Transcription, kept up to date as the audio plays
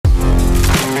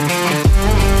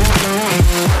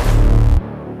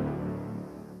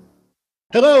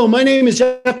Hello, my name is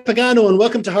Jeff Pagano, and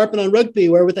welcome to Harping on Rugby,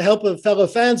 where with the help of fellow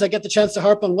fans, I get the chance to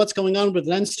harp on what's going on with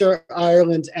Leinster,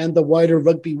 Ireland, and the wider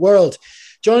rugby world.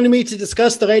 Joining me to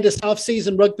discuss the latest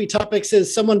off-season rugby topics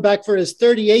is someone back for his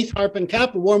 38th Harping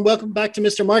cap. A warm welcome back to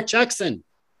Mr. Mark Jackson.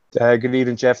 Good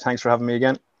evening, Jeff. Thanks for having me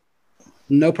again.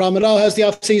 No problem at all. How's the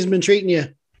off-season been treating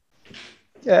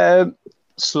you?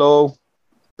 Slow,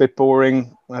 bit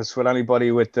boring, as with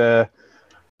anybody with the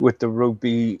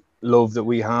rugby love that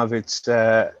we have. It's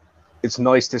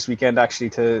nice this weekend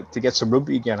actually to get some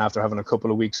rugby again after having a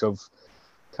couple of weeks of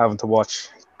having to watch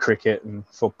cricket and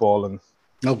football and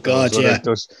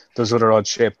those other odd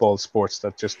shaped ball sports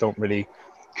that just don't really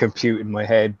compute in my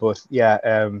head. But yeah,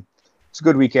 it's a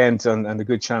good weekend and a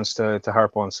good chance to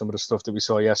harp on some of the stuff that we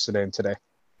saw yesterday and today.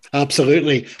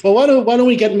 Absolutely. Well, why don't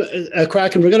we get a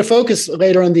crack? And we're going to focus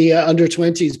later on the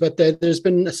under-20s, but there's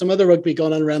been some other rugby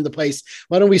going on around the place.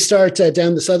 Why don't we start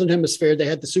down the Southern Hemisphere? They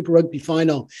had the Super Rugby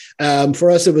final. For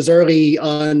us, it was early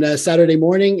on Saturday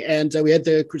morning, and we had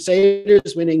the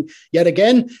Crusaders winning yet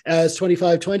again as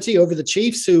 25-20 over the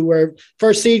Chiefs, who were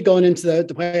first seed going into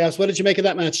the playoffs. What did you make of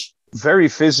that match? Very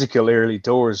physical early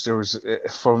doors. There was,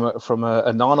 from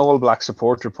a non-All Black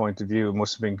supporter point of view, it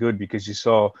must have been good because you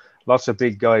saw lots of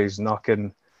big guys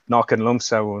knocking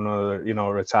lumps out one another.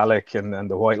 Retallick and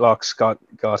the Whitelocks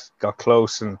got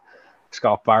close, and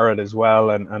Scott Barrett as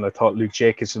well. And I thought Luke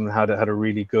Jacobson had a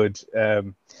really good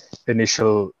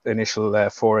initial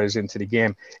forays into the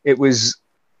game. It was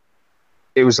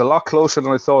a lot closer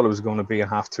than I thought it was going to be. I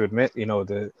have to admit.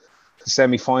 The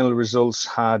semi-final results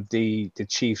had the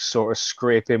Chiefs sort of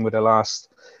scrape in with the last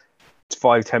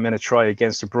 5-10 minute try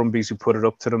against the Brumbies, who put it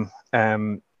up to them.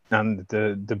 And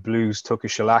the Blues took a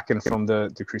shellacking from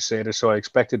the Crusaders. So I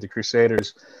expected the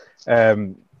Crusaders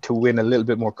to win a little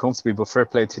bit more comfortably, but fair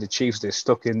play to the Chiefs. They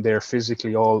stuck in there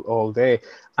physically all day.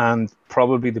 And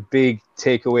probably the big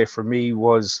takeaway for me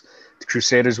was the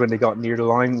Crusaders, when they got near the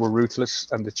line, were ruthless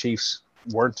and the Chiefs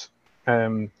weren't.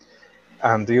 And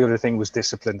the other thing was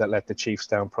discipline that let the Chiefs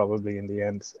down probably in the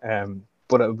end.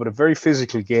 But a very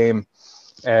physical game.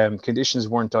 Conditions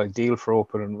weren't ideal for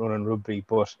open and running rugby,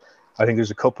 but I think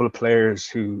there's a couple of players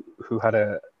who had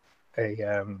a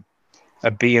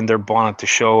bee in their bonnet to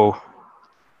show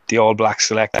the All Black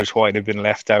selectors why they've been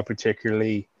left out,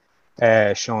 particularly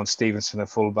Sean Stevenson, a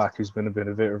fullback, who's been a bit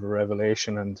of a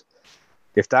revelation. And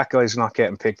if that guy's not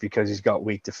getting picked because he's got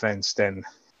weak defence, then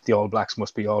the All Blacks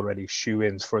must be already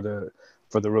shoe-ins for the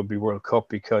Rugby World Cup,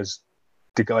 because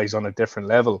the guy's on a different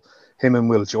level. Him and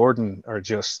Will Jordan are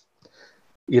just,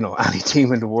 any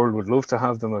team in the world would love to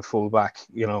have them at fullback.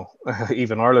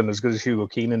 Even Ireland, as good as Hugo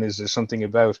Keenan is, there's something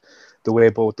about the way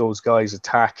both those guys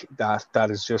attack that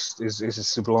is just is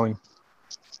sublime.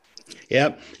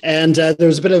 Yeah, and there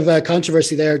was a bit of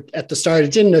controversy there at the start.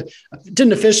 It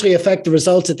didn't officially affect the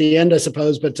results at the end, I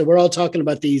suppose, but we're all talking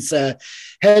about these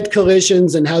head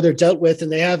collisions and how they're dealt with,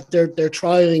 and they're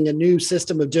trialing a new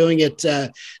system of doing it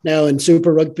now in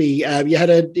Super Rugby. You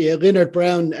had Leonard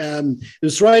Brown. It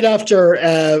was right after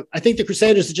I think the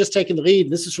Crusaders had just taken the lead.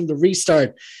 This is from the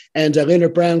restart, and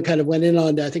Leonard Brown kind of went in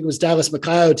on, I think it was Dallas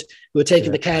McLeod who had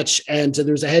taken the catch, and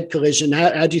there was a head collision.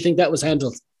 How do you think that was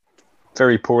handled?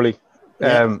 Very poorly.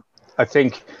 Yeah. I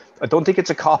don't think it's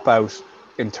a cop-out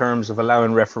in terms of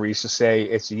allowing referees to say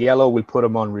it's a yellow, we'll put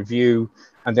him on review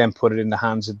and then put it in the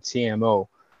hands of the TMO.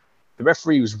 The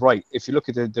referee was right. If you look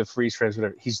at the freeze frames,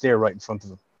 whatever, he's there right in front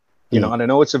of him. And I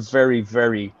know it's a very,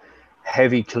 very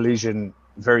heavy collision,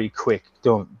 very quick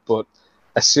done, but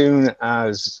as soon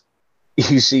as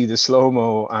you see the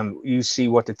slow-mo and you see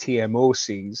what the TMO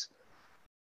sees,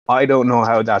 I don't know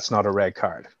how that's not a red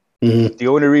card. Mm-hmm. The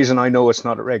only reason I know it's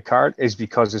not a red card is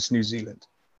because it's New Zealand.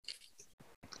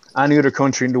 Any other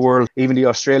country in the world, even the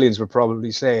Australians would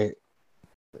probably say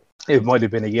it might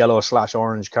have been a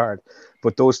yellow/orange card.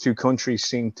 But those two countries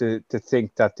seem to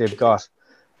think that they've got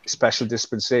special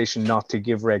dispensation not to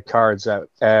give red cards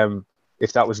out.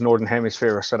 If that was Northern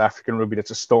Hemisphere or South African rugby, that's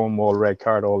a stonewall red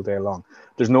card all day long.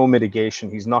 There's no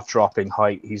mitigation. He's not dropping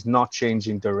height. He's not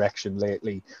changing direction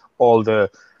lately. All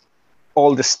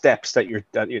the steps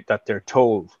that they're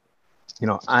told,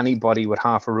 anybody with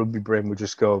half a rugby brain would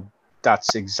just go,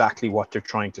 that's exactly what they're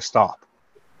trying to stop.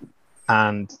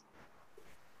 And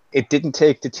it didn't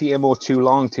take the TMO too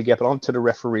long to get onto the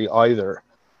referee either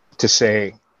to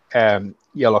say,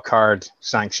 yellow card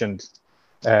sanctioned,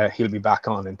 he'll be back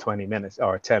on in 20 minutes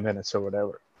or 10 minutes or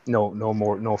whatever.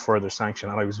 No further sanction.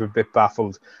 And I was a bit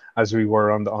baffled, as we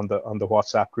were on the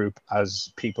WhatsApp group,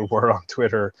 as people were on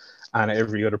Twitter and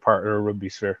every other part of the rugby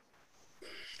sphere.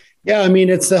 Yeah, I mean,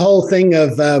 it's the whole thing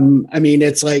of,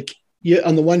 it's like,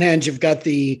 on the one hand, you've got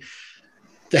the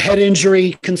the head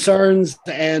injury concerns,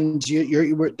 and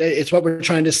it's what we're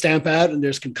trying to stamp out. And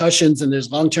there's concussions and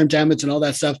there's long-term damage and all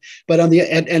that stuff. But and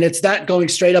it's that going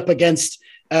straight up against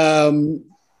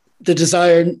the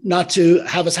desire not to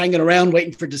have us hanging around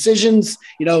waiting for decisions,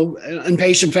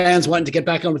 impatient fans wanting to get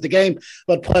back on with the game.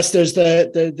 But plus there's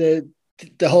the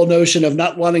whole notion of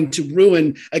not wanting to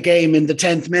ruin a game in the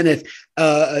 10th minute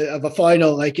of a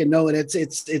final, and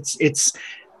it's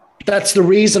that's the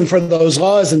reason for those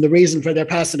laws and the reason for their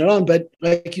passing it on. But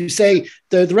like you say,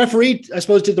 the referee, I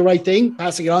suppose, did the right thing,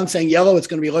 passing it on, saying yellow, it's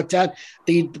going to be looked at.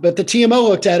 But the TMO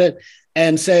looked at it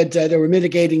and said there were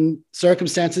mitigating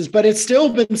circumstances, but it's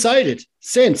still been cited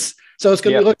since. So it's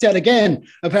going to be looked at again,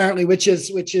 apparently, which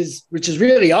is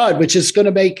really odd, which is going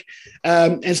to make,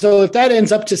 and so if that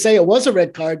ends up to say it was a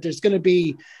red card, there's going to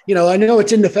be, I know it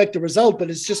didn't affect the result,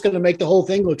 but it's just going to make the whole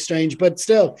thing look strange. But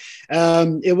still,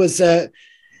 it was,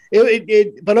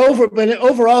 but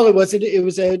overall, it was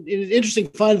an interesting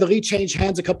final. The lead changed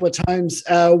hands a couple of times.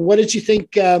 What did you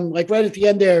think? Right at the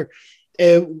end there,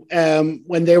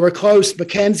 when they were close,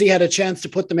 McKenzie had a chance to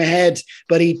put them ahead,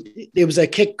 but it was a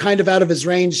kick kind of out of his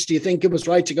range. Do you think it was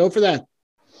right to go for that?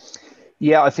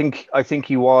 Yeah, I think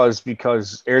he was,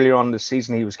 because earlier on in the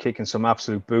season he was kicking some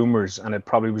absolute boomers, and it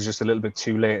probably was just a little bit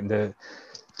too late, and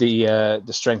the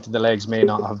strength of the legs may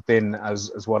not have been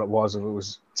as what it was if it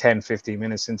was 10-15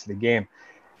 minutes into the game.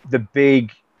 The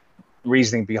big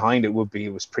reasoning behind it would be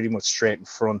it was pretty much straight in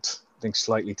front, I think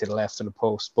slightly to the left of the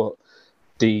post, but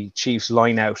the Chiefs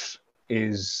line out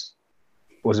was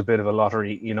a bit of a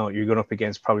lottery. You're going up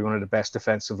against probably one of the best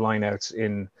defensive lineouts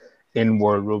in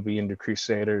World Rugby, in the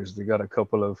Crusaders. They got a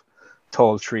couple of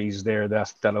tall trees there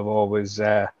that have always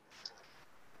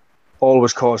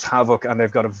caused havoc, and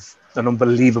they've got an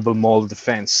unbelievable maul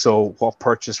defense. So what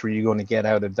purchase were you going to get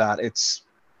out of that? It's,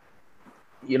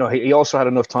 he also had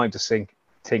enough time to think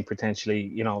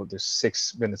potentially, there's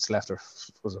 6 minutes left, or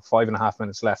was it 5.5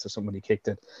 minutes left, or somebody kicked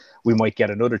it, we might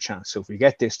get another chance. So if we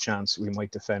get this chance, we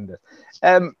might defend it.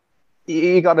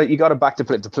 You gotta back the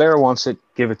player. The player wants it,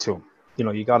 give it to him.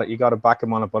 You gotta back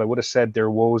him on it. But I would have said their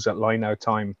woes at line out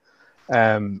time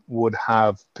would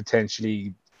have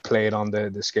potentially played on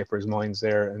the skipper's minds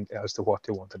there and as to what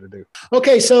they wanted to do.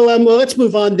 Okay, so well, let's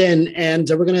move on then, and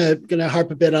we're gonna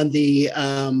harp a bit on the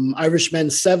Irish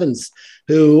men's sevens,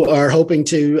 who are hoping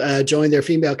to join their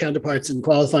female counterparts in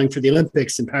qualifying for the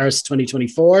Olympics in Paris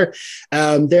 2024.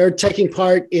 They're taking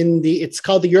part in it's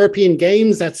called the European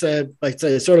Games. That's a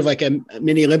sort of like a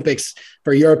mini Olympics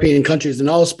for European countries in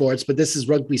all sports, but this is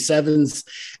rugby sevens,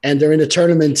 and they're in a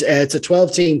tournament. It's a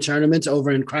 12-team tournament over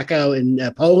in Krakow in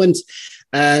Poland.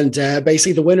 And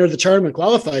basically the winner of the tournament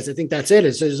qualifies. I think that's it.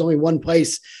 So there's only one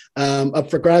place up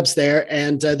for grabs there.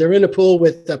 And they're in a pool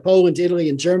with Poland, Italy,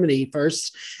 and Germany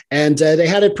first. And they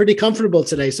had it pretty comfortable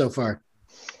today so far.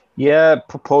 Yeah,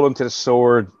 Poland to the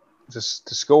sword. Just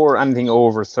to score anything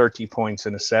over 30 points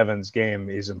in a sevens game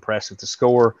is impressive. To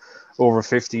score over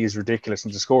 50 is ridiculous.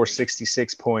 And to score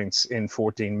 66 points in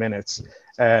 14 minutes,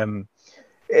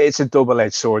 it's a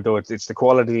double-edged sword, though. It's the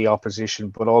quality of the opposition,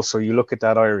 but also you look at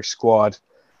that Irish squad,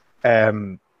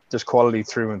 there's quality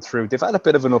through and through. They've had a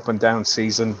bit of an up-and-down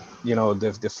season.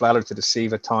 They've flattered to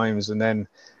deceive at times and then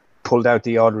pulled out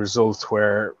the odd result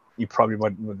where you probably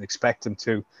wouldn't expect them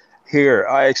to. Here,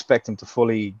 I expect them to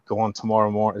fully go on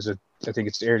tomorrow morning. I think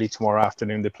it's early tomorrow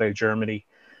afternoon. They play Germany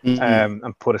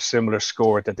and put a similar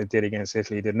score that they did against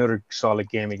Italy. They did another solid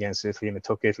game against Italy, and it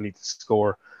took Italy to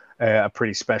score a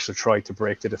pretty special try to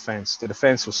break the defense. The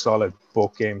defense was solid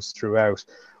both games throughout.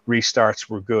 Restarts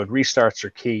were good. Restarts are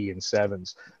key in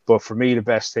sevens. But for me, the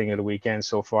best thing of the weekend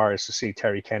so far is to see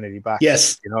Terry Kennedy back.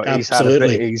 Yes,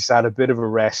 absolutely. He's had a bit of a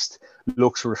rest,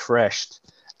 looks refreshed,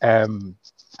 and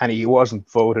he wasn't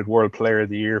voted World Player of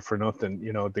the Year for nothing.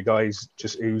 The guy's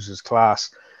just oozes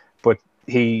class. But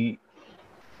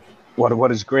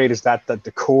what is great is that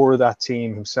the core of that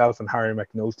team, himself and Harry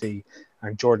McNulty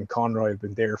and Jordan Conroy, have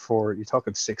been there for, you're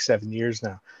talking 6-7 years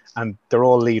now, and they're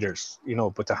all leaders,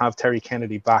 but to have Terry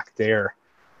Kennedy back there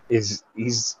he's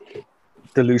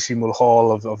the Lucy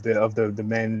Mulhall of the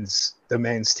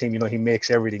men's team. He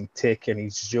makes everything tick, and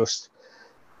he's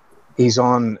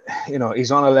on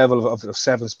a level of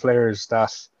sevens players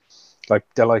that, like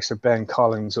the likes of Ben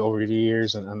Collins over the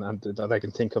years, and that I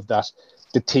can think of, that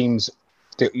the teams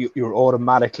that you're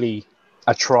automatically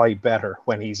a try better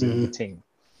when he's in the team.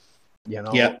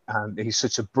 And he's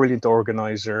such a brilliant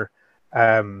organizer,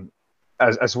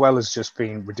 as well as just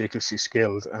being ridiculously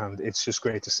skilled. And it's just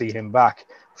great to see him back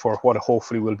for what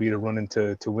hopefully will be the run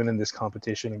into winning this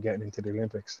competition and getting into the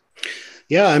Olympics.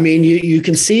 Yeah, I mean, you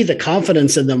can see the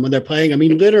confidence in them when they're playing. I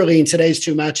mean, literally in today's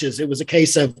two matches, it was a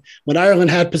case of when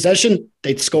Ireland had possession,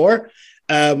 they'd score.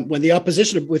 When the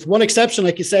opposition, with one exception,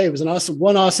 like you say, it was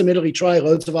one awesome Italy try,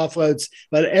 loads of offloads,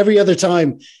 but every other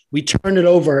time we turn it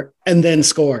over and then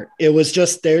score. It was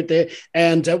just there.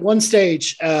 And at one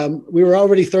stage, we were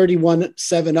already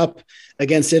 31-7 up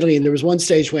against Italy. And there was one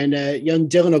stage when young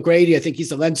Dylan O'Grady, I think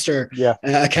he's a Leinster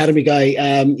Academy guy,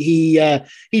 the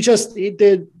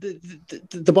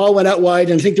ball went out wide.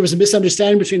 And I think there was a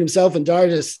misunderstanding between himself and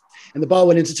Dardis, and the ball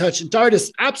went into touch, and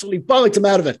Dardis absolutely bollocked him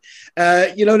out of it.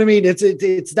 You know what I mean?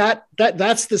 It's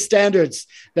that's the standards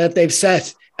that they've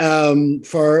set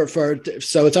for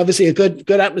so it's obviously a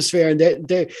good atmosphere, and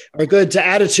they are a good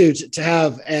attitude to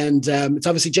have. And it's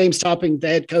obviously James Topping, the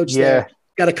head coach there,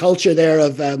 got a culture there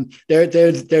of they're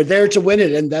there to win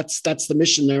it, and that's the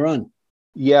mission they're on.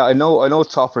 Yeah, I know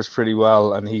Toppers pretty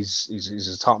well, and he's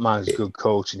a top man, he's a good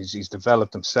coach, and he's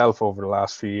developed himself over the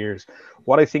last few years.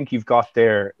 What I think you've got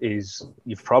there is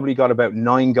you've probably got about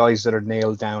 9 guys that are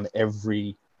nailed down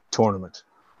every tournament,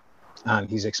 and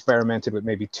he's experimented with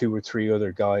maybe 2 or 3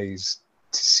 other guys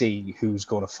to see who's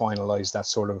going to finalize that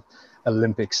sort of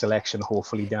Olympic selection,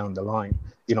 hopefully down the line.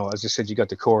 You know, as I said, you got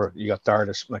the core, you got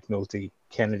Dardis, McNulty,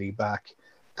 Kennedy back,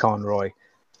 Conroy,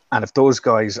 and if those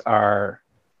guys are,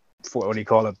 what do you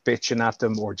call it, bitching at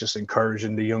them or just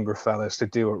encouraging the younger fellas to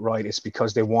do it right, it's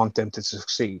because they want them to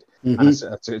succeed. Mm-hmm. And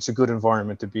it's a good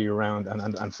environment to be around,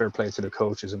 and fair play to the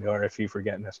coaches and the RFU for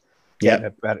getting it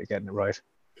right.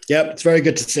 Yeah, it's very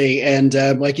good to see. And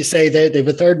like you say, they have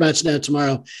a third match now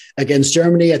tomorrow against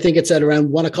Germany. I think it's at around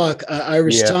 1:00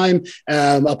 Irish time.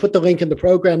 I'll put the link in the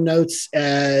program notes.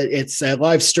 It's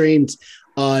live streamed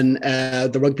on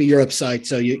the Rugby Europe site,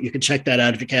 so you can check that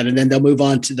out if you can, and then they'll move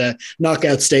on to the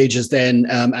knockout stages then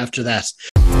after that.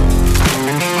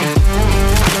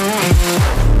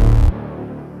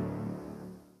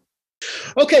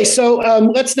 Okay, so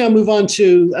let's now move on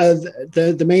to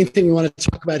the main thing we want to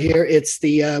talk about here. It's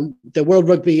the World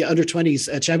Rugby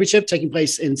Under-20s Championship taking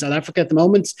place in South Africa at the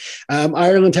moment.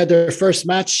 Ireland had their first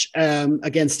match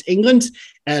against England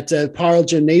at Parle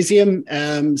Gymnasium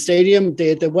Stadium.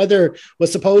 The weather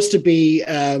was supposed to be,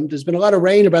 there's been a lot of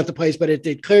rain about the place, but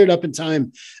it cleared up in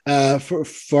time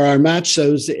for our match.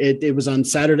 So it was on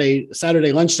Saturday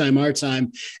lunchtime, our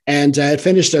time, and it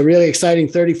finished a really exciting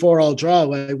 34-all draw.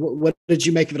 What did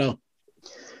you make of it all?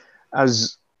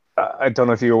 As I don't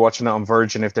know if you were watching it on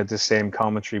Virgin, if they're the same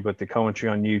commentary, but the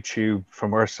commentary on YouTube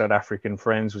from our South African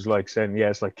friends was like saying, yeah,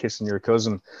 it's like kissing your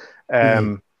cousin.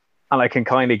 And I can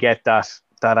kind of get that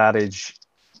adage,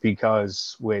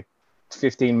 because with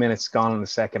 15 minutes gone in the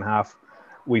second half,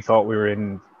 we thought we were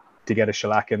in to get a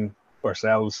shellacking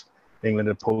ourselves. England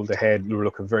had pulled ahead. We were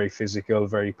looking very physical,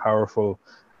 very powerful,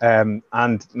 and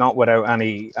not without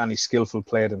any skillful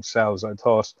play themselves. I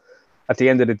thought at the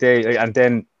end of the day, and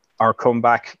then our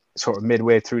comeback sort of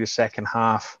midway through the second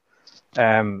half,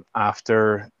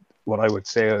 after what I would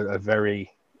say a very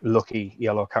lucky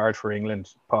yellow card for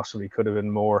England, possibly could have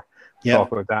been more.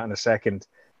 Talk about that in a second.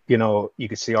 You know, you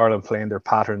could see Ireland playing their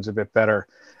patterns a bit better.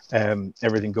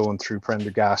 Everything going through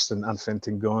Prendergast and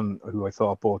Fintan Gunn, who I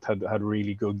thought both had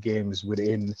really good games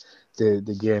within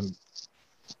the game.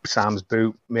 Sam's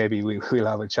boot, maybe we'll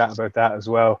have a chat about that as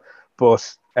well.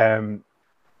 But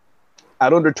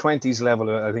at under-20s level,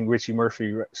 I think Richie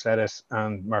Murphy said it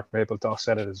and Mark Mappletoft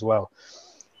said it as well.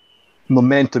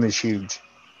 Momentum is huge.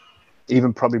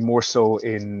 Even probably more so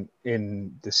in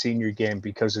the senior game,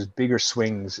 because there's bigger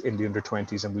swings in the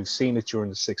under-20s, and we've seen it during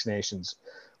the Six Nations,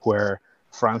 where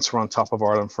France were on top of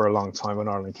Ireland for a long time when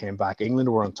Ireland came back. England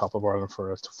were on top of Ireland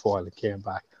for a while and came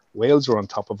back. Wales were on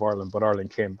top of Ireland, but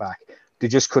Ireland came back. They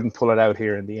just couldn't pull it out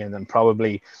here in the end, and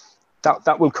probably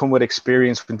that will come with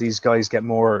experience when these guys get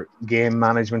more game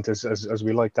management, as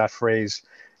we like that phrase.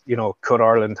 You know, could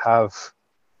Ireland have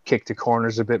kick the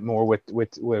corners a bit more with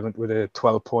a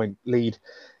 12-point lead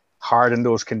hard in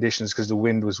those conditions, because the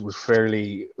wind was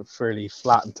fairly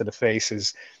flat into the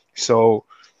faces. So,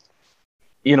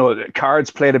 you know, the cards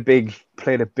played a big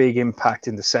impact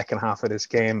in the second half of this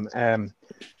game.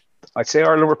 I'd say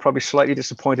Ireland were probably slightly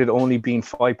disappointed only being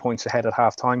 5 points ahead at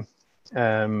halftime.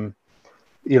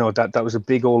 You know, that was a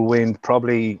big old win,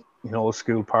 probably, you know, old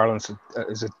school parlance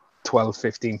is a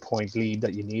 12-15 point lead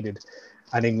that you needed.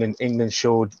 And England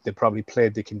showed they probably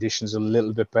played the conditions a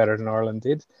little bit better than Ireland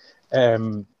did.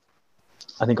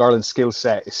 I think Ireland's skill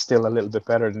set is still a little bit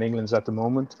better than England's at the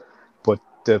moment, but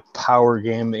the power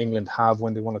game England have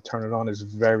when they want to turn it on is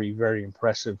very, very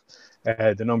impressive.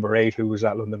 The number 8, who was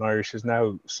at London Irish, is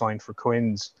now signed for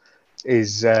Quins,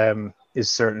 is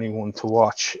certainly one to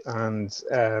watch. And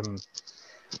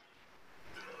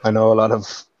I know a lot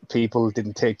of people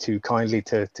didn't take too kindly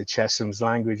to Chessum's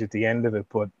language at the end of it,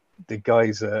 but the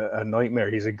guy's a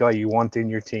nightmare. He's a guy you want in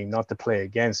your team, not to play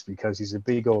against, because he's a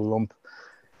big old lump.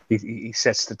 He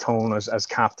sets the tone as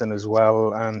captain as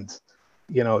well. And,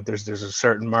 you know, there's a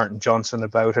certain Martin Johnson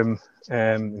about him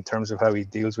in terms of how he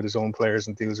deals with his own players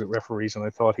and deals with referees. And I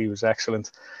thought he was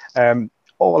excellent.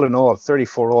 All in all,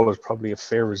 34 all is probably a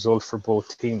fair result for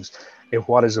both teams in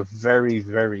what is a very,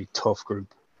 very tough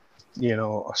group. You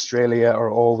know, Australia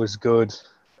are always good.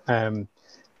 And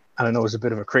I know it was a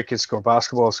bit of a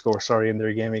basketball score, in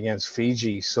their game against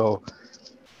Fiji. So,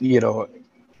 you know,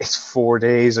 it's 4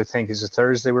 days, I think, is a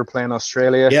Thursday we're playing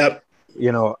Australia. Yep.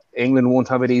 You know, England won't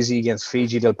have it easy against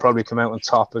Fiji. They'll probably come out on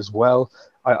top as well.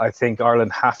 I think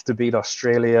Ireland have to beat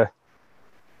Australia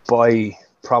by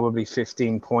probably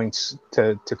 15 points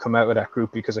to come out of that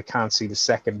group, because I can't see the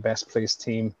second best placed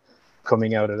team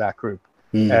coming out of that group.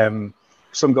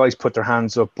 Some guys put their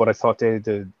hands up, but I thought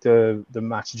the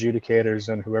match adjudicators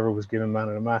and whoever was given man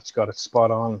of the match got it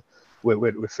spot on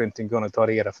with Fintan Gunn. I thought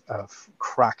he had a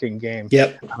cracking game.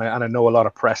 Yep. And I know a lot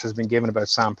of press has been given about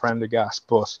Sam Prendergast,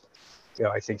 but yeah,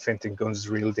 I think Fintan Gunn's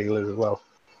the real deal as well.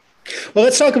 Well,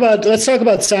 let's talk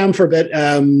about Sam for a bit.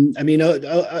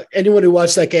 Anyone who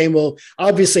watched that game will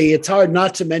obviously. It's hard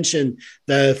not to mention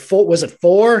the four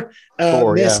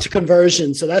missed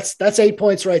conversions. So that's 8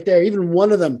 points right there. Even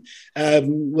one of them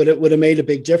would have made a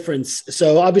big difference.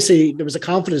 So obviously there was a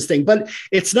confidence thing, but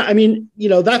it's not. I mean, you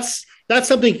know, that's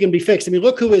something that can be fixed. I mean,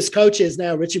 look who his coach is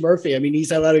now, Richie Murphy. I mean, he's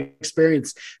had a lot of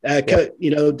experience,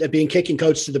 being kicking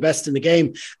coach to the best in the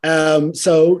game.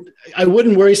 So I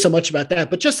wouldn't worry so much about that.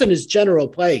 But just in his general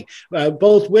play,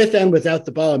 both with and without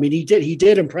the ball, I mean, he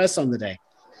did impress on the day.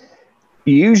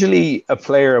 Usually a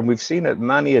player, and we've seen it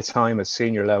many a time at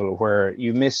senior level, where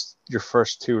you miss your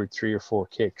first 2 or 3 or 4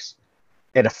 kicks,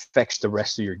 it affects the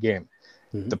rest of your game.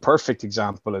 Mm-hmm. The perfect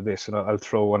example of this, and I'll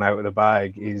throw one out of the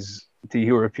bag, is the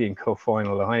European Cup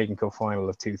final, the Heineken Cup final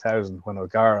of 2000, when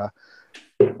O'Gara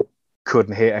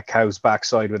couldn't hit a cow's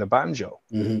backside with a banjo,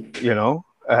 you know,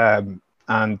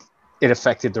 and it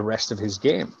affected the rest of his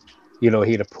game. You know,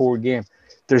 he had a poor game.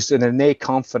 There's an innate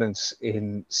confidence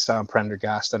in Sam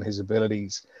Prendergast and his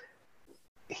abilities.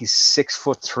 He's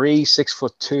 6'3",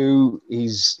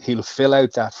 6'2". He'll fill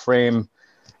out that frame,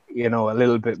 you know, a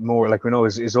little bit more. Like, we know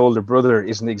his older brother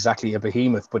isn't exactly a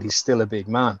behemoth, but he's still a big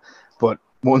man. But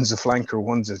one's a flanker,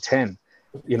 one's a 10.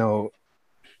 You know,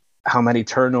 how many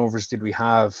turnovers did we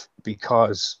have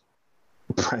because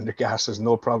Prendergast has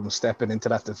no problem stepping into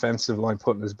that defensive line,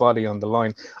 putting his body on the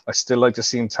line. I still like to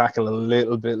see him tackle a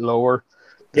little bit lower.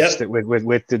 Yep.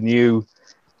 With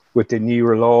the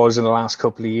newer laws in the last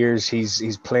couple of years,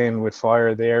 he's playing with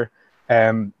fire there.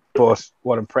 But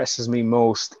what impresses me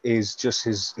most is just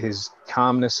his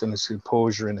calmness and his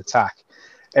composure in attack.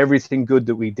 Everything good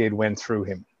that we did went through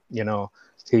him. You know,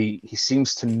 he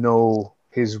seems to know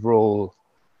his role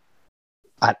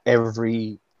at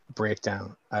every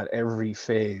breakdown, at every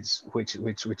phase, which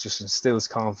just instills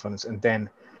confidence. And then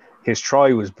his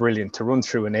try was brilliant, to run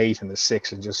through an 8 and a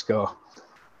 6 and just go,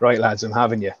 right, lads, I'm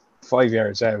having you 5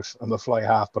 yards out. I'm a fly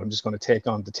half, but I'm just going to take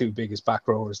on the 2 biggest back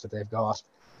rowers that they've got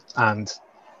and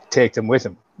take them with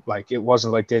him. Like, it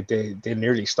wasn't like they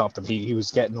nearly stopped him. He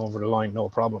was getting over the line, no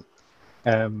problem.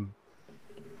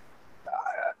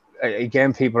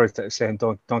 Again, people are saying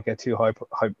don't get too hype,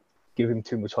 give him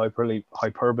too much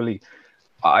hyperbole.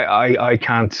 I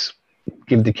can't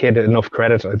give the kid enough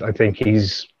credit. I think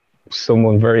he's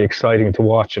someone very exciting to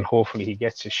watch, and hopefully he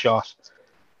gets his shot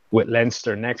with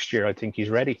Leinster next year. I think he's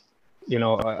ready. You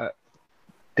know,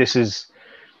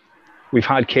 we've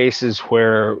had cases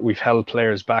where we've held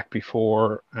players back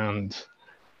before, and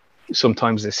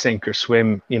sometimes they sink or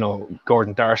swim. You know,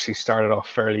 Gordon Darcy started off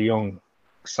fairly young,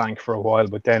 sank for a while,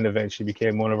 but then eventually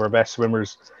became one of our best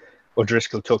swimmers.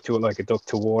 O'Driscoll took to it like a duck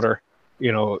to water.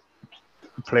 You know,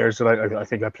 players that I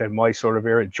think I played my sort of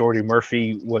era. Geordie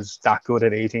Murphy was that good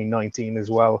at 18, 19 as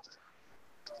well.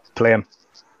 Play him.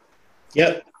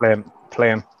 Yep. Play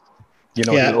him. You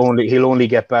know, he'll only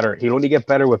get better. He'll only get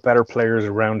better with better players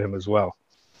around him as well.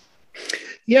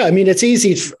 Yeah, I mean, it's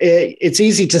easy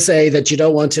to say that you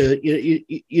don't want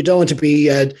to be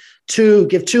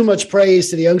give too much praise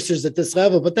to the youngsters at this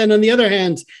level. But then on the other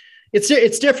hand,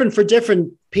 it's different for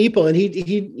different people, and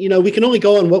he, we can only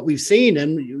go on what we've seen,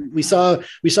 and we saw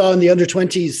in the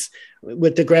under-20s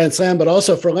with the Grand Slam, but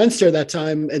also for Leinster that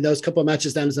time in those couple of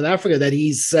matches down in South Africa, that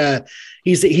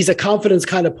he's a confidence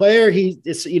kind of player. He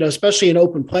is, especially in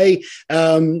open play.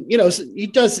 He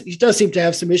does seem to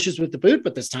have some issues with the boot,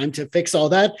 but there's time to fix all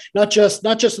that. Not just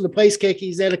in the place kick.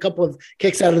 He's had a couple of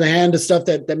kicks out of the hand and stuff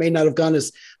that may not have gone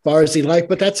as far as he'd like,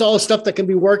 but that's all stuff that can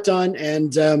be worked on.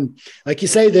 And like you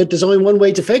say, that there's only one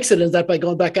way to fix it, and that by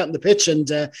going back out in the pitch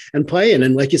and playing.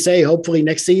 And like you say, hopefully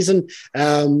next season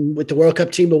with the World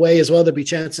Cup team away as well, there'll be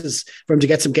chances for him to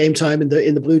get some game time in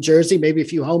the blue jersey, maybe a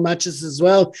few home matches as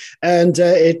well. And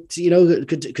it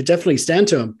could definitely stand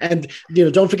to him. And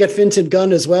don't forget Fintan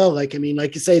Gunn as well. Like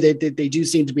you say, they do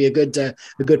seem to be a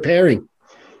good pairing.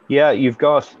 Yeah, you've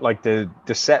got like the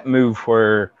set move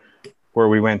where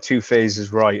we went two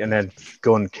phases right, and then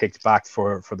Gunn kicked back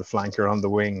for the flanker on the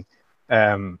wing,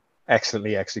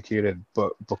 excellently executed.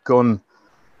 But Gunn,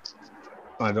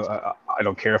 I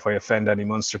don't care if I offend any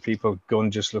Munster people. Gunn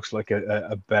just looks like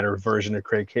a better version of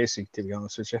Craig Casey, to be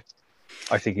honest with you.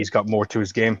 I think he's got more to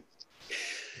his game.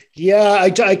 Yeah,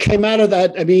 I came out of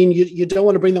that. I mean, you don't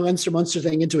want to bring the Leinster-Munster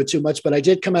thing into it too much, but I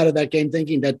did come out of that game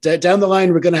thinking that down the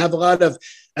line, we're going to have a lot of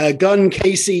Gunn,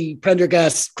 Casey,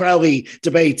 Prendergast, Crowley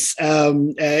debates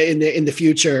in the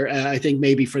future. I think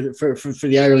maybe for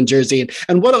the Ireland jersey,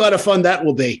 and what a lot of fun that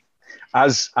will be.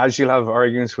 As you'll have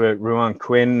arguments with Ruan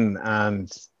Quinn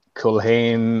and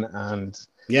Culhane, and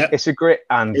it's a great,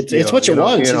 and it's what you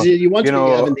want. You want to be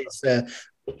having these.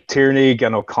 Tierney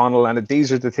and O'Connell, and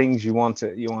these are the things you want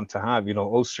to have.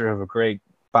 Ulster have a great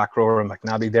back rower, and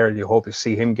McNally there. You hope to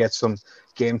see him get some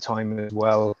game time as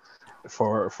well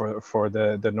for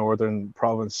the Northern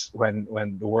Province when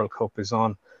the World Cup is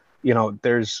on.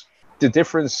 There's the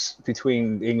difference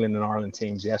between England and Ireland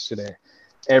teams yesterday.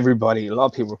 A lot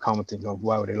of people were commenting, going,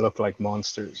 "Wow, they look like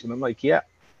monsters," and I'm like, "Yeah,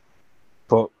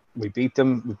 but we beat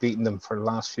them. We've beaten them for the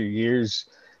last few years.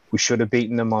 We should have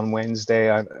beaten them on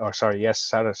Saturday.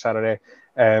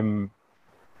 Then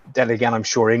again, I'm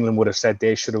sure England would have said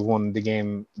they should have won the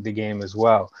game as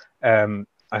well.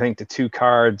 I think the two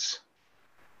cards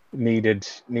needed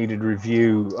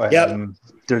review.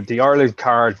 The Ireland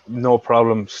card, no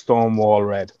problem. Stonewall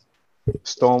red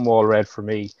for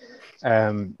me.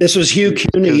 This was Hugh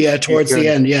Cooney towards the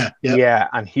end. Yeah,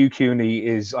 and Hugh Cooney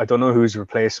is, I don't know who his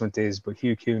replacement is, but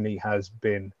Hugh Cooney has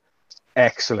been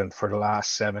excellent for the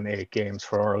last 7-8 games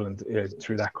for Ireland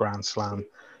through that Grand Slam.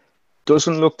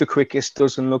 Doesn't look the quickest,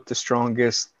 doesn't look the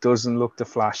strongest, doesn't look the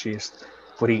flashiest,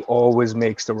 but he always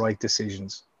makes the right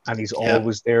decisions, and he's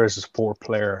always there as a support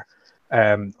player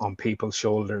on people's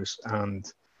shoulders. And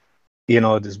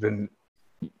there's been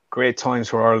great times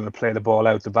for Ireland to play the ball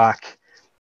out the back.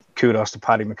 Kudos to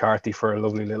Paddy McCarthy for a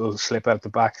lovely little slip out the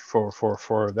back for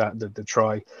the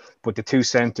try. But the two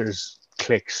centres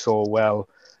click so well.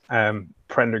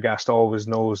 Prendergast always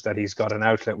knows that he's got an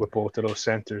outlet with both of those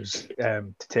centres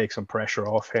to take some pressure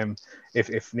off him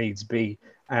if needs be,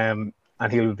 and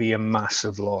he'll be a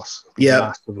massive loss.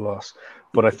 Massive loss.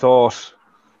 But I thought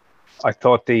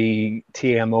the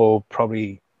TMO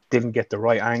probably didn't get the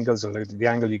right angles, or the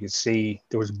angle you could see.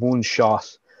 There was one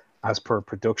shot, as per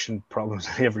production problems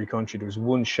in every country. There was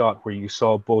one shot where you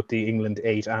saw both the England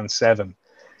 8 and 7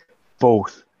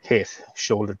 both hit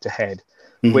shoulder to head.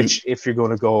 Mm-hmm. Which, if you're going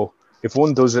to go, if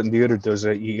one does it and the other does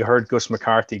it, you heard Gus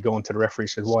McCarthy going to the referee,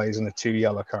 said, "Why isn't it 2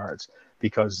 yellow cards?"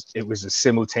 Because it was a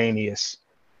simultaneous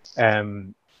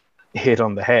hit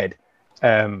on the head.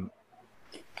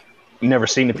 Never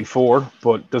seen it before,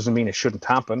 but doesn't mean it shouldn't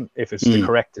happen if it's the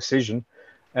correct decision.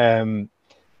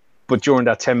 But during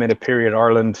that 10-minute period,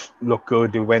 Ireland looked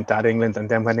good. They went at England, and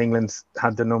then when England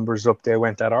had the numbers up, they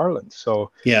went at Ireland.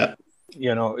 So Taylor,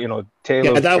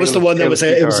 that was the one that was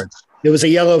it was a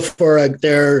yellow for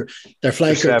their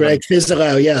flanker Greg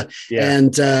Fizelau,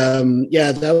 and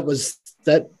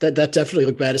that definitely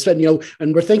looked bad. Especially,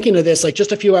 and we're thinking of this like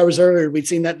just a few hours earlier, we'd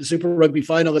seen that in the Super Rugby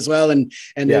final as well, and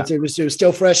it was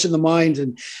still fresh in the mind.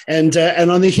 And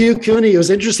on the Hugh Cooney, it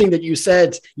was interesting that you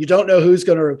said you don't know who's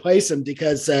going to replace him,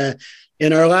 because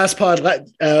in our last pod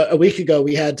a week ago,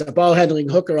 we had a ball handling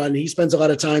hooker on. He spends a lot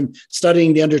of time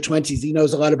studying the under-20s. He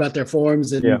knows a lot about their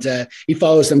forms, and he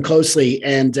follows them closely.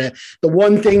 And the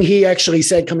one thing he actually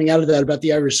said coming out of that about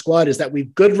the Irish squad is that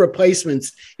we've good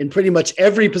replacements in pretty much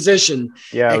every position,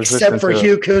 except for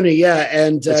Hugh Cooney.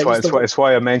 And it's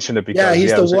why I mentioned it, because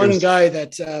he's the one guy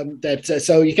that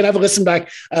so you can have a listen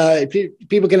back.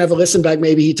 People can have a listen back.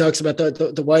 Maybe he talks about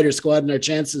the wider squad and our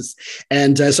chances.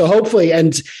 And so hopefully,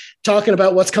 and talking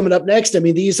about what's coming up next, I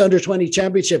mean, these under-20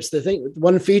 championships, the thing,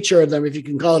 one feature of them, if you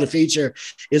can call it a feature,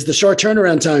 is the short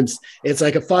turnaround times. It's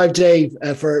like a 5-day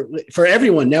for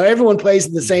everyone. Now everyone plays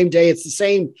in the same day. It's the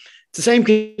same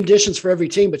conditions for every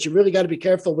team, but you really got to be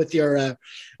careful with your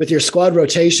squad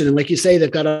rotation. And like you say,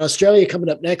 they've got Australia coming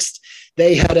up next.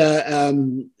 They had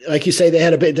like you say, they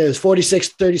had there was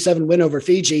 46-37 win over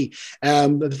Fiji.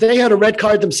 But they had a red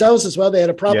card themselves as well. They had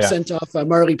a prop sent off.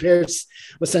 Marley Pierce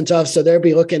was sent off. So they'll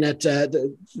be looking at,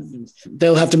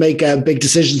 they'll have to make big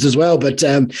decisions as well. But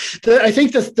I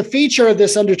think the feature of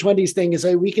this under 20s thing is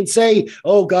we can say,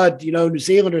 oh God, New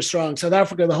Zealand are strong. South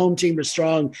Africa, the home team, are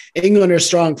strong. England are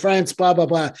strong. France, blah, blah,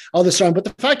 blah, all this strong. But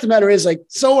the fact of the matter is,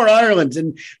 so are Ireland.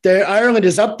 And Ireland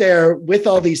is up there with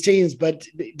all these teams, but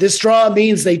this draw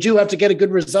means they do have to get a good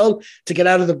result to get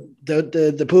out of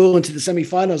the pool into the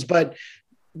semifinals. But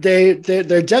they're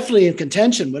definitely in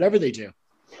contention, whatever they do.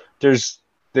 There's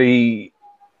the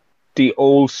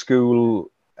old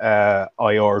school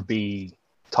IRB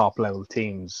top level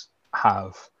teams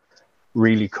have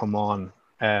really come on.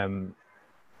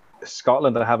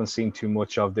 Scotland, I haven't seen too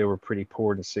much of. They were pretty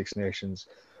poor in the Six Nations.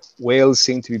 Wales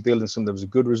seemed to be building something. There was a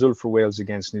good result for Wales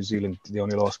against New Zealand. They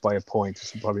only lost by a point.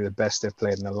 It's probably the best they've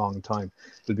played in a long time.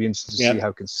 It'll be interesting to see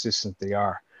how consistent they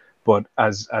are. But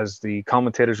as the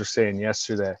commentators were saying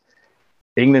yesterday,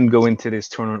 England go into this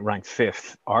tournament ranked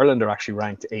 5th. Ireland are actually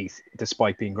ranked 8th,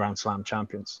 despite being Grand Slam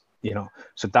champions.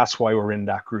 So that's why we're in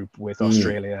that group with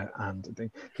Australia and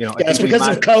it's because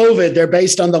of COVID. They're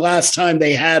based on the last time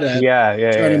they had a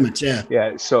tournament.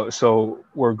 Yeah. So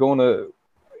we're going to.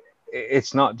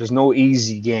 It's not. There's no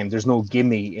easy game. There's no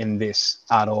gimme in this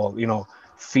at all.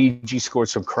 Fiji scored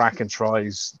some cracking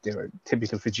tries. They're a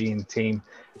typical Fijian team.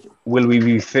 Will we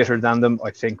be fitter than them?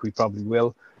 I think we probably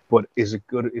will. But is it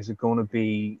good? Is it going to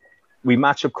be? We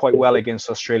match up quite well against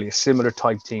Australia. Similar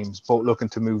type teams, both looking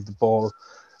to move the ball,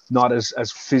 not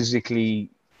as physically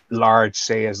large,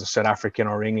 say, as the South African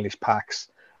or English packs.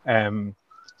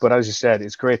 But as you said,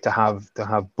 it's great to have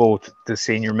both the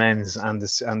senior men's and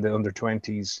the under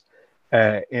 20s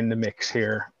in the mix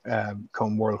here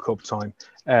come World Cup time.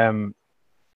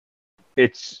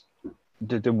 It's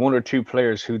the one or two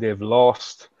players who they've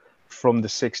lost from the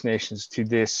Six Nations to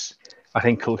this. I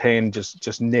think Culhane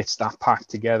just knits that pack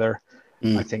together.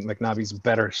 I think McNaby's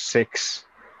better 6.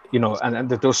 And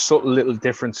those subtle little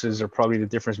differences are probably the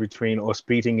difference between us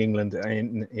beating England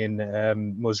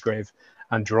in Musgrave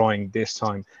and drawing this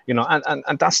time.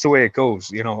 And that's the way it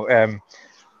goes.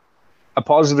 A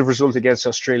positive result against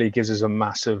Australia gives us a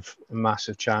massive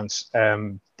chance.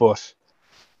 But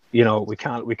we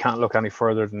can't look any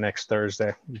further than next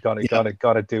Thursday. You got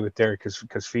to do it there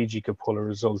because Fiji could pull a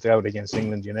result out against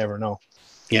England. You never know.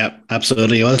 Yeah,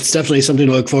 absolutely. Well, it's definitely something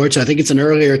to look forward to. I think it's an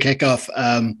earlier kickoff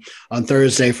on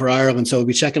Thursday for Ireland, so we'll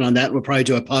be checking on that. We'll probably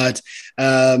do a pod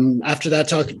after that,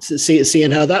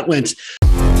 seeing how that went.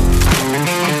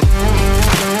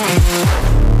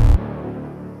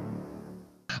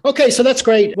 Okay, so that's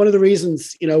great. One of the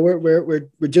reasons, we're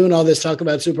doing all this talk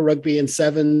about Super Rugby and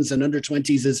 7s and under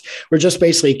 20s is we're just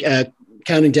basically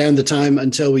counting down the time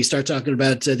until we start talking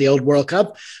about the old World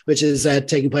Cup, which is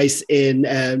taking place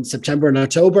in September and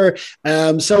October.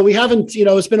 So we haven't,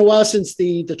 it's been a while since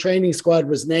the training squad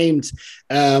was named,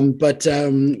 but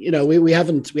we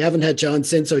haven't had John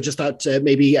since. So I just thought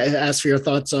maybe ask for your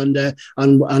thoughts on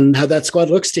how that squad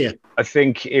looks to you. I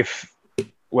think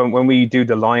when we do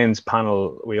the Lions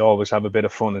panel, we always have a bit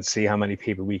of fun and see how many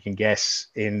people we can guess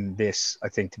in this. I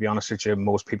think, to be honest with you,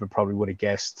 most people probably would have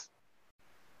guessed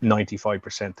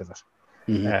 95% of it.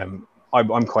 Mm-hmm.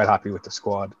 I'm quite happy with the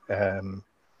squad. If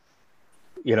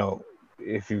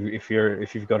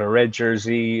you've got a red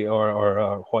jersey or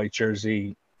a white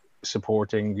jersey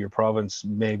supporting your province,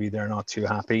 maybe they're not too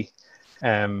happy.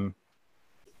 Farrell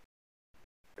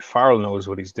knows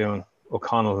what he's doing.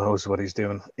 O'Connell knows what he's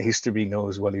doing. Easterby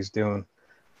knows what he's doing.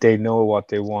 They know what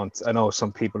they want. I know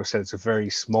some people have said it's a very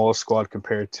small squad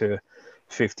compared to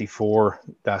 54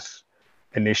 that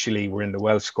initially were in the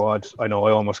Welsh squad. I know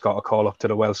I almost got a call up to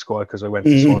the Welsh squad because I went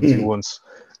to Swansea once.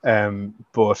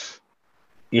 But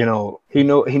he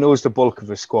knows the bulk of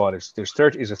his squad. Is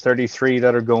 33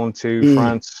 that are going to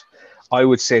France. I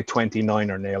would say 29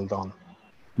 are nailed on,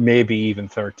 maybe even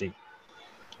 30.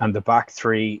 And the back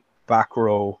 3, back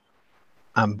row.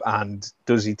 And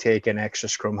does he take an extra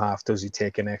scrum half? Does he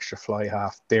take an extra fly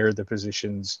half? They're the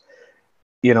positions.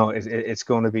 It's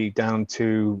going to be down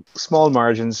to small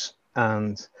margins.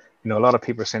 And, a lot of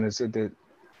people are saying,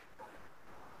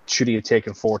 should he have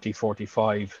taken 40,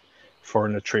 45 for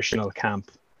an attritional camp?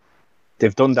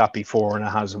 They've done that before and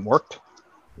it hasn't worked.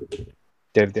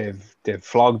 they've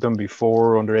flogged them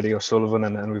before under Eddie O'Sullivan,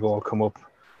 and we've all come up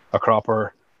a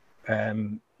cropper.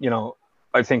 You know,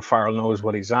 I think Farrell knows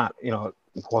what he's at. You know,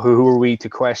 who are we to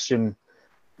question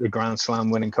the Grand Slam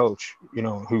winning coach? You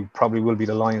know, who probably will be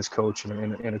the Lions coach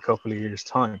in a couple of years'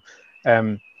 time.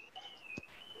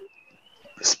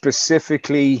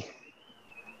 Specifically,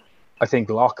 I think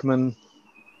Lockman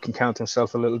can count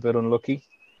himself a little bit unlucky.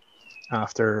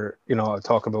 After, you know, I'll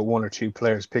talk about one or two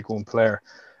players, pick one player.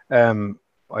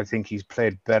 I think he's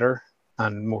played better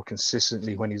and more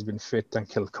consistently when he's been fit than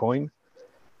Kilcoyne.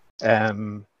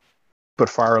 But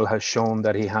Farrell has shown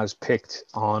that he has picked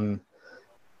on,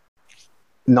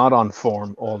 not on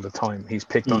form all the time. He's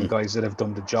picked on guys that have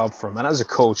done the job for him. And as a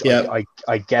coach,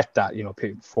 I get that, you know,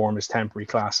 form is temporary,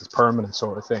 class is permanent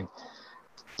sort of thing.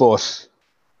 But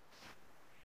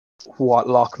what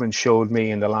Lockman showed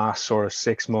me in the last sort of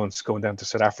 6 months going down to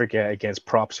South Africa against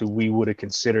props who we would have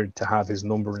considered to have his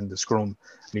number in the scrum,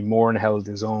 I mean, Moran held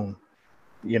his own,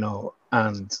 you know,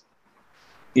 and,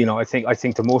 you know, I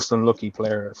think the most unlucky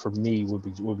player for me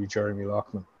would be Jeremy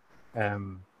Lockman.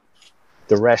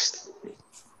 The rest,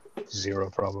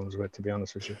 zero problems with, to be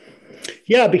honest with you.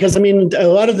 Yeah, because I mean, a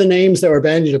lot of the names that were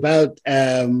bandied about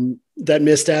that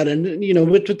missed out, and you know,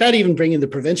 with that even bringing the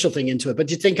provincial thing into it. But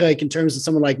you think, like, in terms of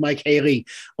someone like Mike Haley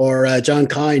or John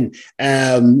Kine,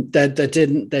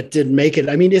 that didn't make it.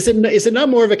 I mean, is it not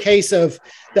more of a case of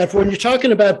that when you're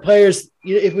talking about players,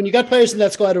 when you got players in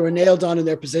that squad who are nailed on in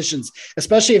their positions,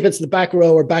 especially if it's the back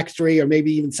row or back three or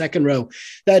maybe even second row,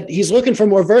 that he's looking for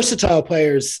more versatile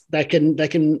players that can,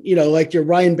 you know, like your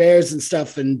Ryan Bears and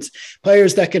stuff, and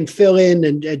players that can fill in,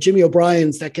 and Jimmy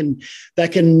O'Brien's that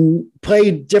can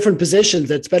play different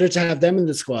positions. It's better to have them in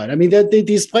the squad. I mean,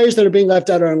 these players that are being left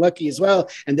out are unlucky as well,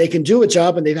 and they can do a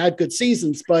job and they've had good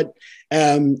seasons. But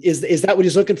is that what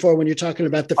he's looking for when you're talking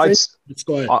about the fringe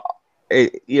squad?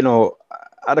 You know,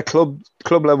 at a club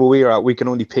level we are at, we can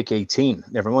only pick 18.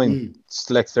 Never mind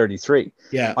select 33.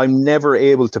 Yeah, I'm never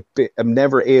able to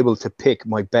pick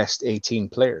my best 18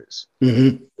 players.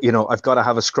 Mm-hmm. You know, I've got to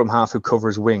have a scrum half who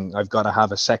covers wing. I've got to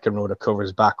have a second row that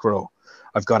covers back row.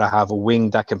 I've got to have a wing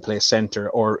that can play center,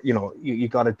 or, you know, you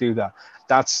got to do that.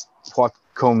 That's what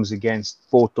comes against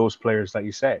both those players that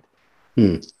you said.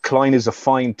 Klein is a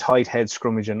fine tight head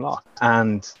scrummage and lock,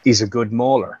 and he's a good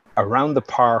mauler around the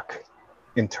park.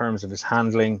 In terms of his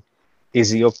handling, is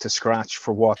he up to scratch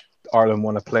for what Ireland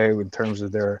want to play in terms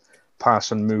of their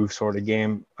pass and move sort of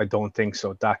game? I don't think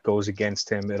so. That goes against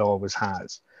him. It always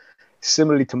has.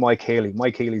 Similarly to Mike Haley.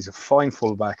 Mike Haley's a fine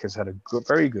fullback, has had a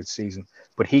very good season,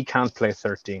 but he can't play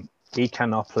 13. He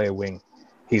cannot play wing.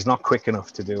 He's not quick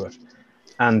enough to do it.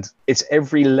 And it's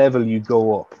every level you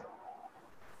go up,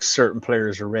 certain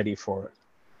players are ready for it.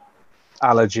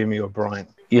 A la Jimmy O'Brien.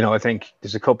 You know, I think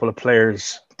there's a couple of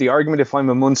players. The argument, if I'm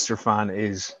a Munster fan,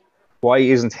 is why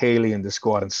isn't Haley in the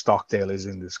squad and Stockdale is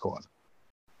in the squad?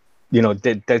 You know,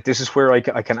 this is where I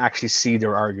can actually see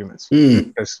their arguments.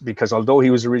 Because although he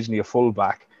was originally a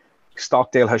fullback,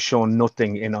 Stockdale has shown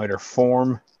nothing in either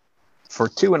form for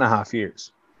 2.5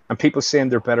 years. And people saying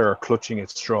they're better are clutching at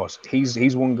straws.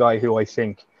 He's one guy who I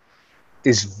think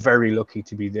is very lucky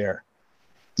to be there.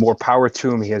 More power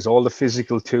to him. He has all the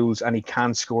physical tools and he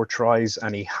can score tries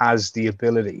and he has the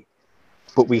ability.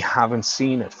 But we haven't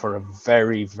seen it for a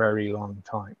very, very long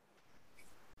time.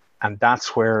 And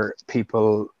that's where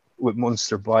people with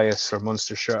Munster bias or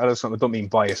Munster shirt, I don't mean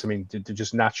bias, I mean, they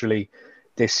just naturally,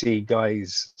 they see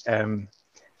guys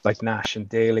like Nash and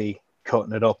Daly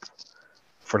cutting it up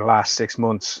for the last 6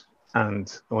 months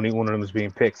and only one of them is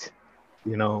being picked,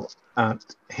 you know, and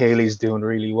Haley's doing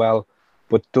really well.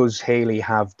 But does Haley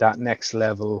have that next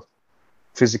level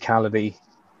physicality,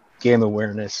 game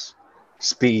awareness,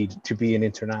 speed to be an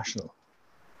international?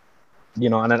 You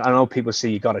know, and I know people say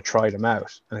you got to try them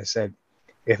out. And I said,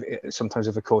 sometimes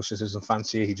if a coach just doesn't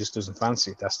fancy it, he just doesn't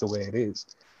fancy it. That's the way it is.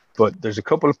 But there's a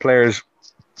couple of players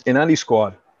in any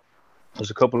squad.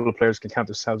 There's a couple of players can count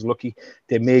themselves lucky.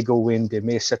 They may go in, they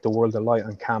may set the world alight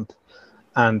on camp,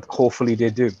 and hopefully they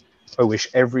do. I wish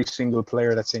every single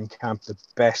player that's in camp the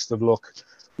best of luck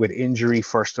with injury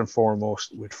first and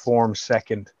foremost, with form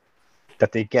second,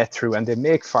 that they get through and they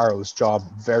make Farrell's job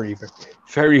very,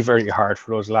 very, very hard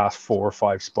for those last 4 or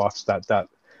 5 spots that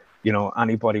you know,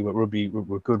 anybody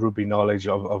with good rugby knowledge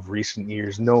of recent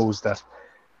years knows that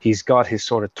he's got his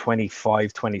sort of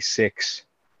 25, 26,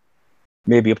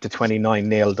 maybe up to 29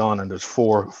 nailed on, and there's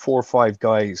four or 5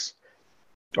 guys,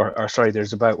 or sorry,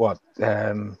 there's about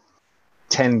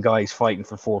 10 guys fighting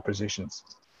for 3 positions,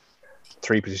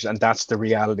 and that's the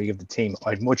reality of the team.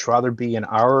 I'd much rather be in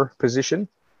our position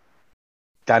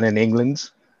than in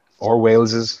England's or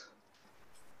Wales's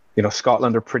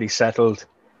Scotland are pretty settled,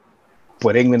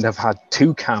 but England have had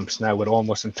 2 camps now with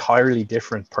almost entirely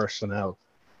different personnel.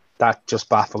 That just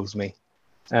baffles me.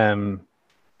 And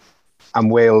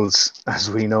Wales,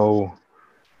 as we know,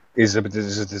 is a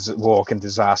walking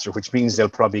disaster, which means they'll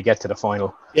probably get to the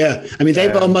final. Yeah, I mean,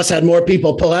 they've almost had more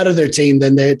people pull out of their team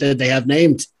than they have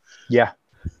named. Yeah.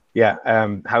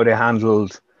 How they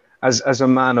handled, as a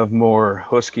man of more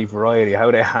husky variety, how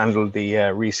they handled the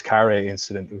Rhys Carré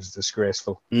incident was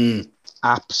disgraceful.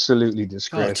 Absolutely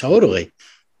disgraceful. Oh, totally.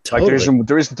 Like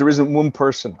there isn't one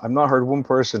person. I've not heard one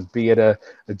person, be it a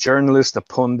journalist, a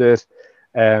pundit,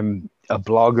 a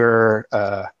blogger,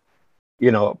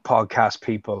 podcast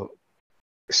people,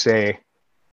 say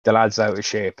the lad's out of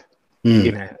shape.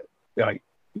 Like,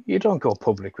 you don't go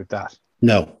public with that.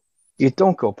 No. You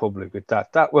don't go public with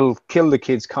that. That will kill the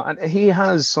kid's and he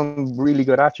has some really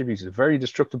good attributes. He's a very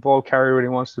destructive ball carrier when he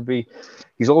wants to be.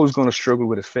 He's always going to struggle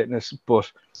with his fitness,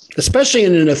 but especially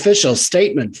in an official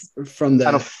statement from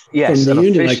the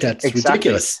union like that, it's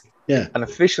ridiculous. Yeah, an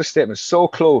official statement so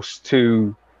close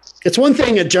to. It's one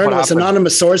thing a journalist,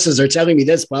 anonymous sources are telling me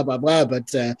this, blah blah blah, but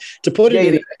to put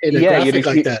it in a graphic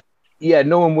like that. Yeah,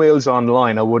 knowing Wales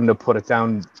online, I wouldn't have put it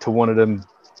down to one of them,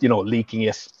 leaking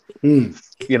it.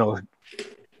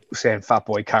 Saying Fat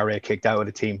Boy Carré kicked out of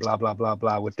the team, blah, blah, blah,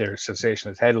 blah, with their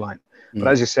sensationalist headline. But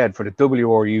as you said, for the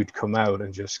WRU to come out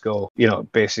and just go,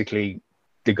 basically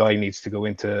the guy needs to go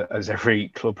into, as every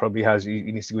club probably has, he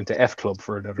needs to go into F club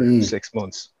for another 6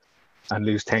 months and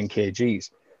lose 10 kgs.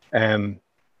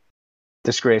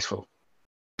 Disgraceful.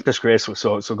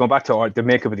 So going back to the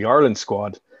makeup of the Ireland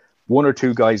squad, 1 or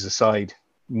 2 guys aside,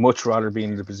 much rather be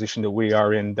in the position that we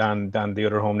are in than the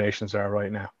other home nations are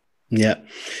right now. Yeah.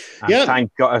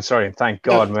 Thank God. Thank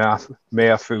God,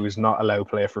 Meafu is not allowed to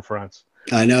play for France.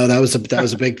 I know that was a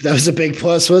big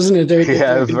plus, wasn't it?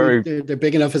 They're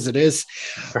big enough as it is.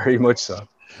 Very much so.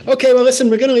 Okay, well, listen,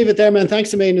 we're going to leave it there, man.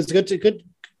 Thanks, Amin. It's good to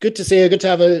see you. Good to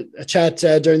have a chat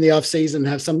during the off season.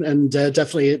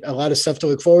 Definitely a lot of stuff to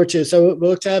look forward to. So we'll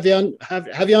look to have you on.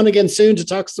 Have you on again soon to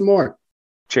talk some more.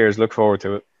 Cheers. Look forward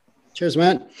to it. Cheers,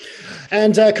 man.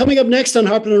 And coming up next on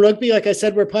Harping on Rugby, like I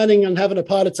said, we're planning on having a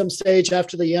pod at some stage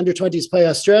after the under-20s play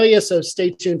Australia, so stay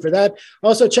tuned for that.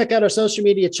 Also, check out our social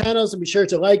media channels and be sure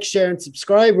to like, share, and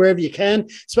subscribe wherever you can,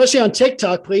 especially on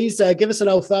TikTok. Please give us an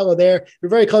old follow there. We're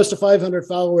very close to 500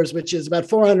 followers, which is about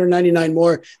 499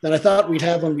 more than I thought we'd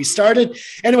have when we started.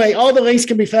 Anyway, all the links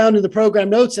can be found in the program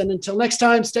notes, and until next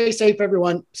time, stay safe,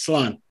 everyone. Slán.